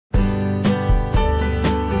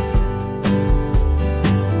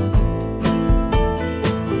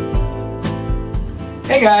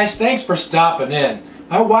Hey guys, thanks for stopping in.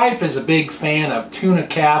 My wife is a big fan of tuna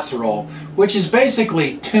casserole, which is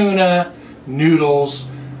basically tuna, noodles,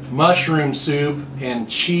 mushroom soup, and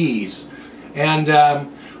cheese. And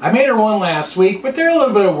I made her one last week, but they're a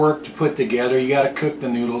little bit of work to put together. You got to cook the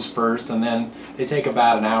noodles first, and then they take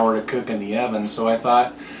about an hour to cook in the oven. So I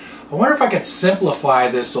thought, I wonder if I could simplify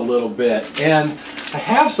this a little bit. And I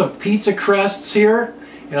have some pizza crusts here,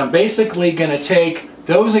 and I'm basically going to take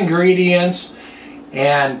those ingredients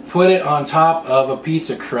and put it on top of a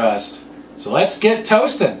pizza crust. So let's get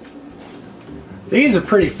toasting. These are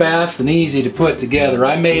pretty fast and easy to put together.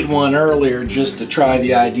 I made one earlier just to try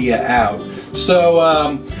the idea out. So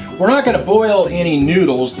we're not going to boil any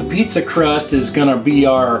noodles. The pizza crust is going to be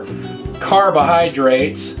our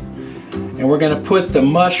carbohydrates, and we're going to put the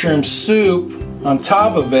mushroom soup on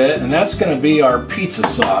top of it, and that's going to be our pizza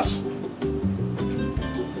sauce.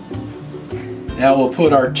 Now we'll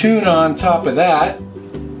put our tuna on top of that.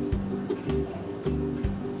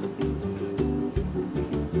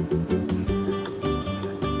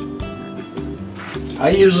 I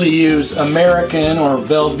usually use American or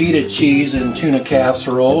Velveeta cheese in tuna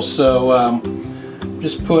casserole, so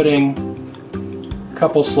just putting a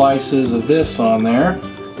couple slices of this on there.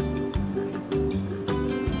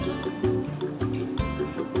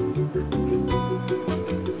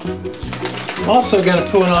 I'm also going to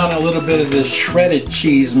put on a little bit of this shredded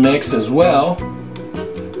cheese mix as well.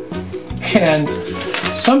 And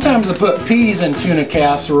sometimes I put peas in tuna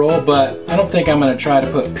casserole, but I don't think I'm going to try to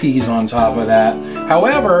put peas on top of that.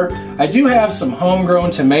 However, I do have some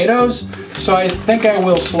homegrown tomatoes, so I think I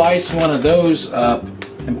will slice one of those up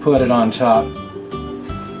and put it on top.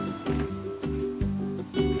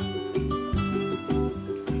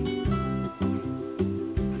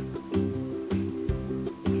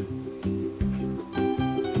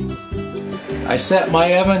 I set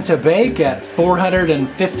my oven to bake at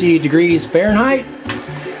 450 degrees Fahrenheit,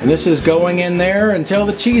 and this is going in there until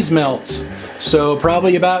the cheese melts. So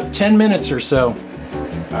probably about 10 minutes or so.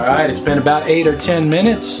 Alright, it's been about 8 or 10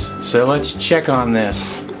 minutes, so let's check on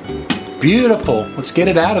this. Beautiful, let's get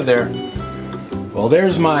it out of there. Well,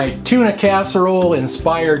 there's my tuna casserole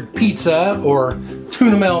inspired pizza, or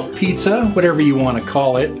tuna melt pizza, whatever you want to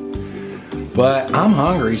call it. But I'm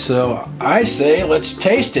hungry, so I say let's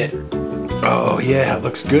taste it. Oh yeah, it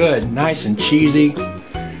looks good. Nice and cheesy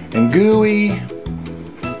and gooey.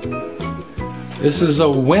 This is a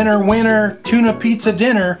winner tuna pizza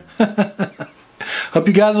dinner. Hope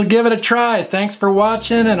you guys will give it a try. Thanks for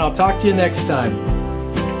watching, and I'll talk to you next time.